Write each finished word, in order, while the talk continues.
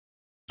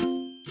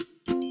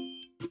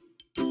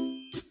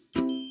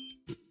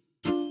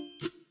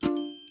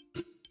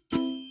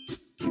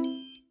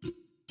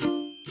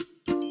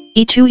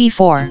e2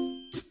 e4,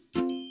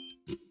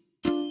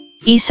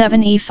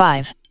 e7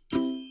 e5,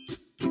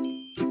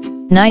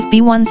 knight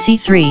b1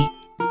 c3,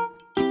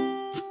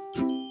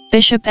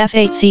 bishop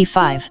f8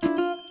 c5,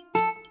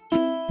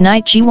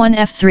 knight g1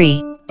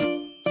 f3,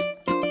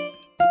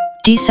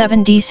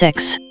 d7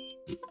 d6,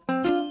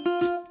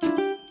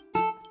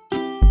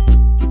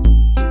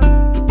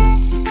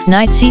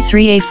 knight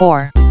c3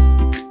 a4,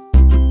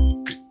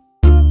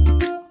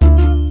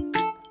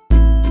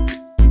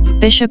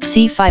 bishop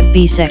c5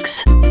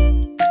 b6,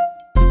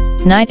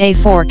 knight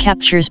a4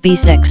 captures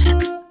b6,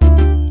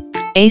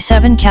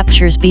 a7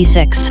 captures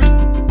b6,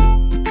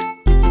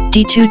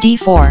 d2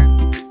 d4,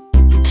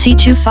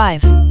 c2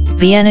 5,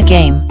 Vienna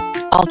game,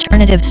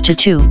 alternatives to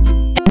 2,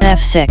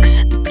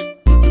 f6,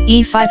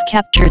 e5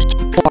 captures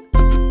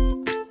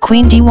d4,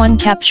 queen d1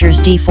 captures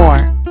d4,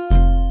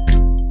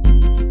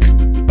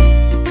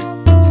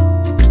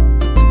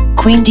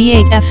 queen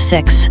d8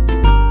 f6,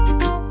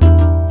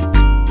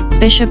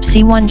 bishop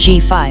c1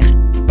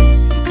 g5,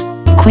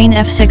 queen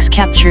f6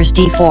 captures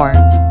d4,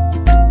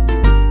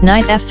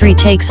 knight f3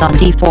 takes on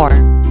d4,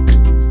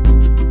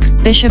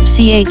 bishop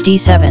c8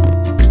 d7,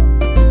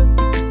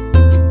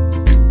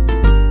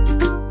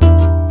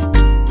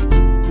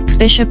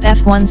 bishop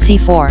f1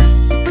 c4,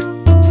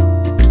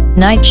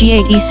 knight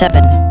g8 e7,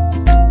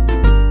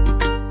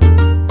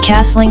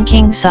 castling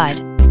king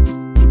side,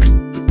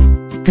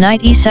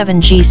 knight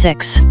e7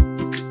 g6,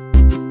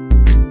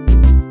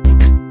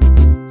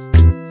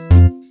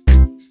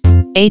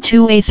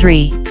 a2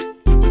 a3,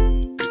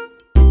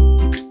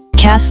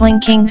 castling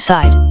king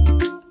side,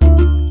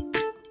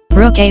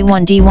 rook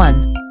a1 d1,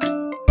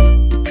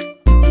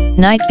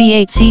 knight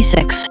b8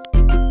 c6,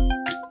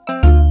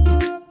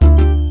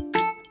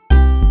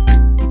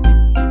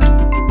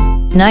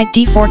 knight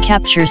d4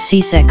 captures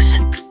c6,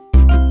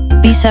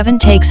 b7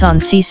 takes on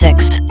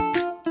c6,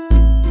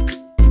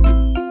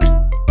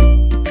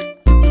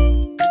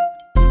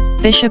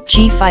 bishop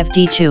g5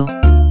 d2,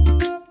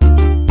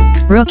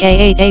 rook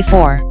a8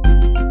 a4,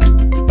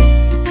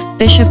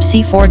 bishop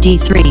c4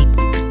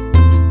 d3,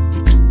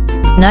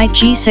 knight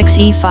g6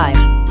 e5,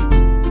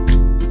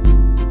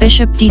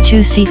 bishop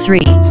d2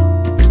 c3,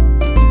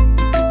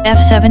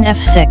 f7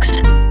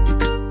 f6,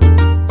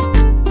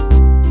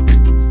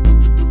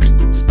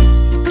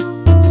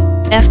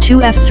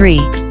 f2 f3,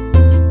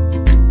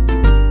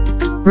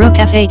 rook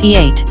f8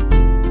 e8,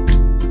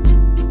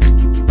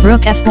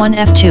 rook f1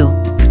 f2,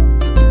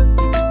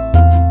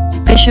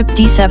 bishop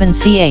d7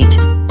 c8,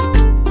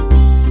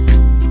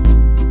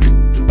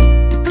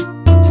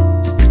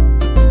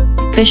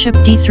 bishop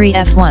d3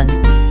 f1,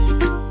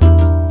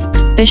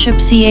 bishop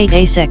c8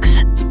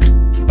 a6,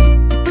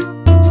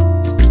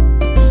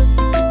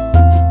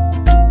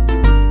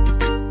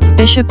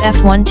 bishop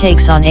f1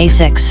 takes on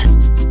a6,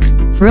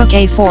 rook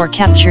a4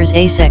 captures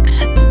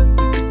a6,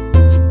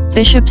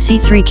 bishop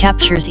c3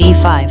 captures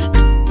e5,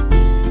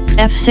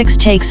 f6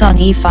 takes on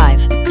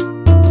e5,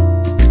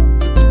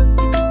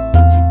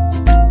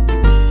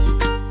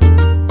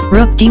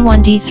 rook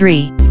d1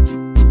 d3,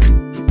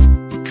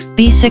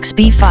 b6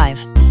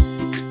 b5,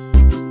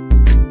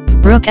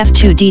 rook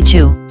f2 d2,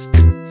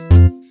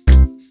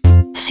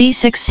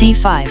 c6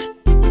 c5,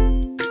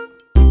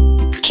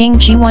 king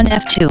g1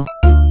 f2,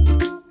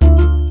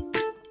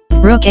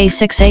 rook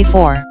a6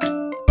 a4,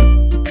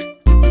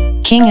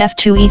 king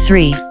f2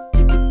 e3,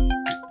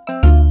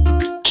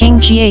 king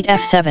g8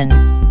 f7,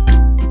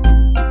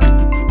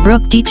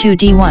 rook d2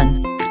 d1,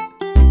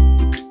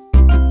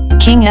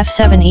 king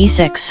f7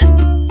 e6,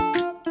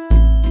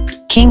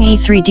 king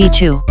e3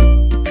 d2,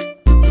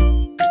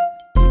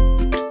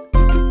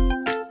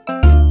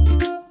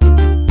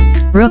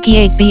 rook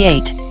e8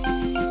 b8,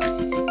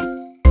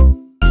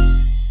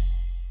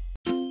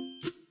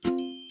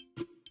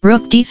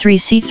 rook d3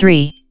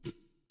 c3,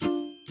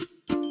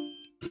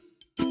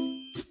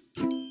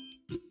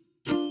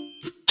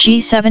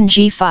 g7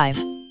 g5,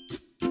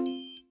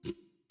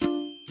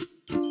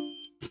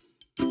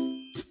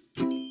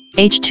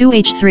 h2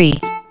 h3,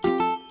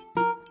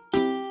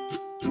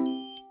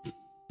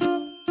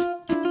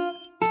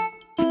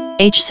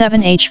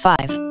 h7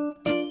 h5,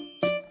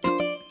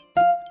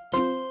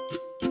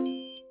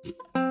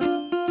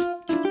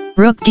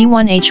 rook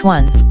d1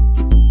 h1,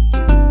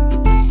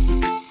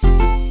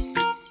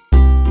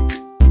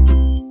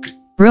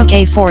 rook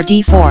a4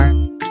 d4,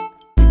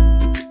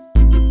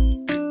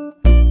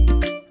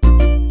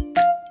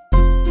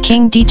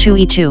 king d2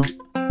 e2,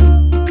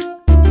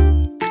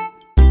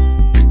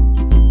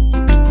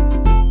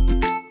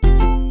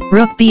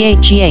 rook b8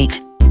 g8,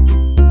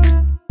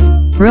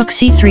 rook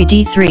c3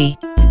 d3,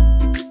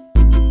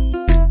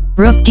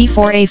 rook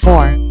d4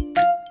 a4,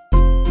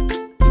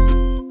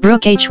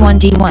 rook h1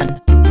 d1,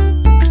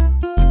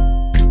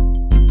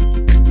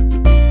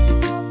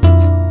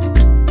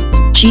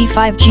 g5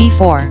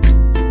 g4,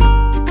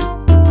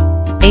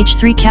 h3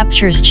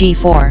 captures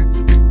g4,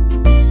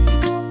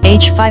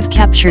 h5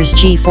 captures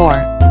g4,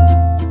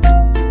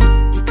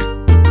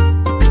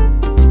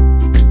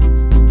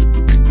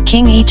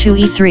 king e2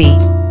 e3,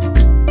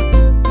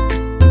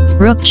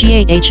 rook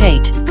g8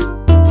 h8,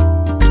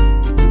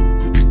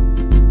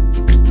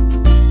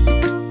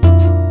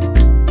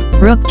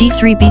 Rook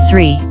d3 b3.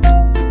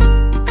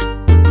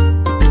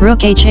 Rook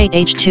h8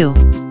 h2.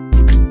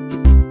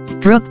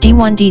 Rook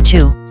d1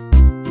 d2.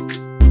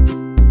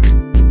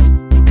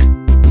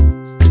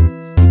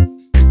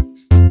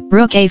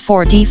 Rook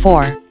a4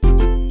 d4.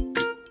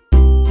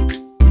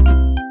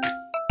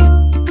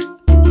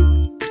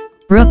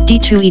 Rook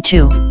d2 e2.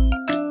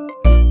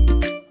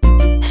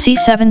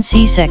 c7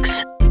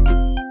 c6.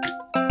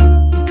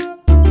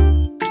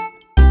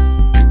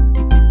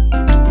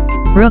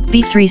 Rook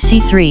b3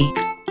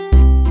 c3.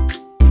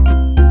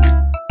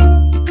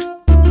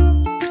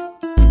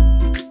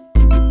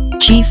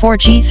 g4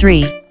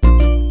 g3.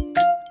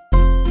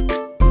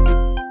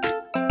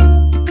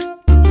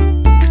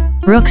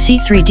 Rook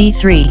c3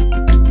 d3.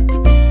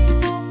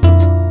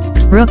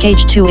 Rook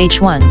h2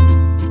 h1.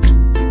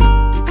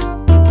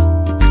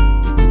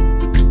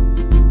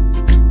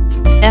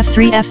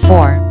 f3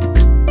 f4.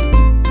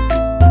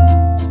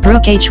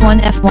 Rook h1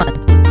 f1.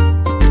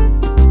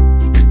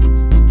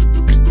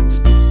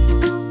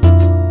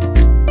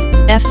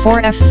 f4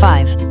 f5.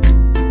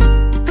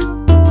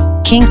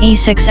 King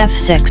e6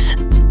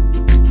 f6.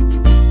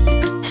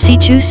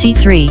 c2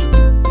 c3.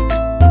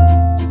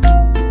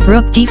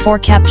 Rook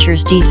d4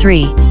 captures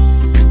d3.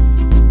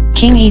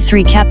 King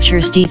e3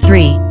 captures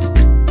d3.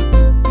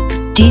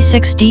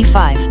 d6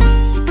 d5.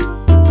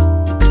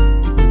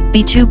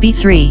 b2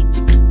 b3.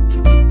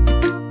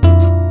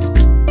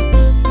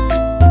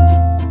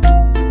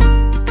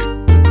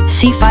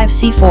 c5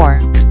 c4.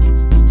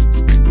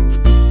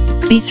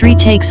 b3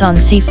 takes on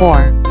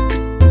c4.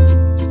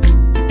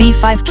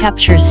 b5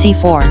 captures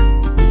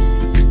c4.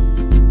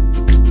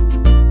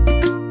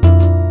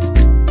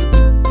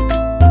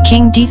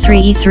 King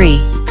d3 e3.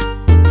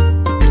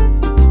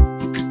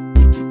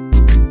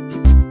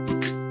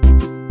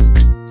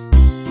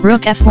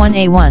 Rook f1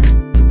 a1.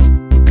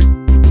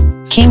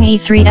 King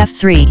e3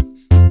 f3.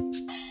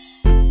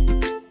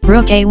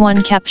 Rook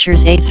a1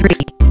 captures a3.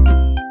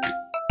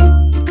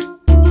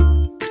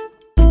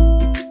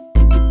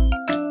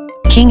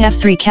 King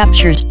f3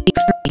 captures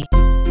b3.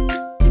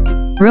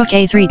 Rook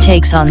a3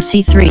 takes on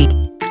c3.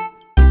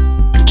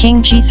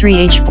 King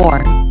g3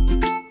 h4.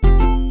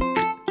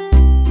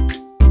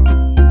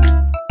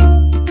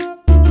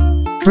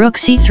 Rook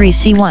c3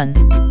 c1.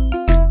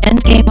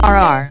 Endgame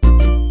RR.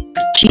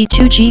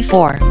 g2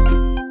 g4.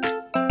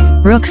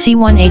 Rook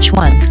c1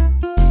 h1.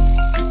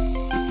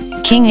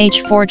 King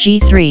h4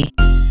 g3.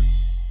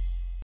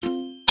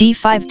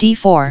 d5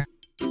 d4.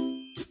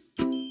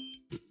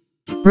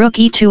 Rook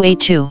e2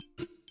 a2.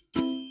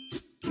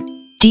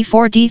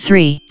 d4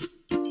 d3.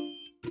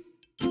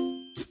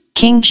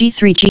 King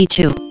g3 g2.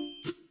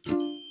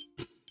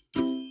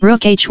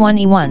 Rook h1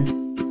 e1.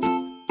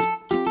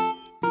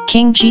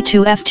 King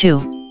g2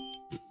 f2.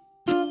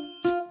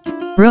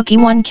 Rook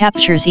e1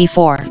 captures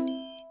e4.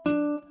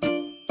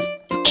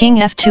 King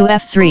f2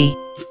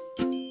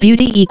 f3.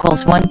 Beauty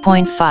equals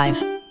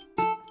 1.5.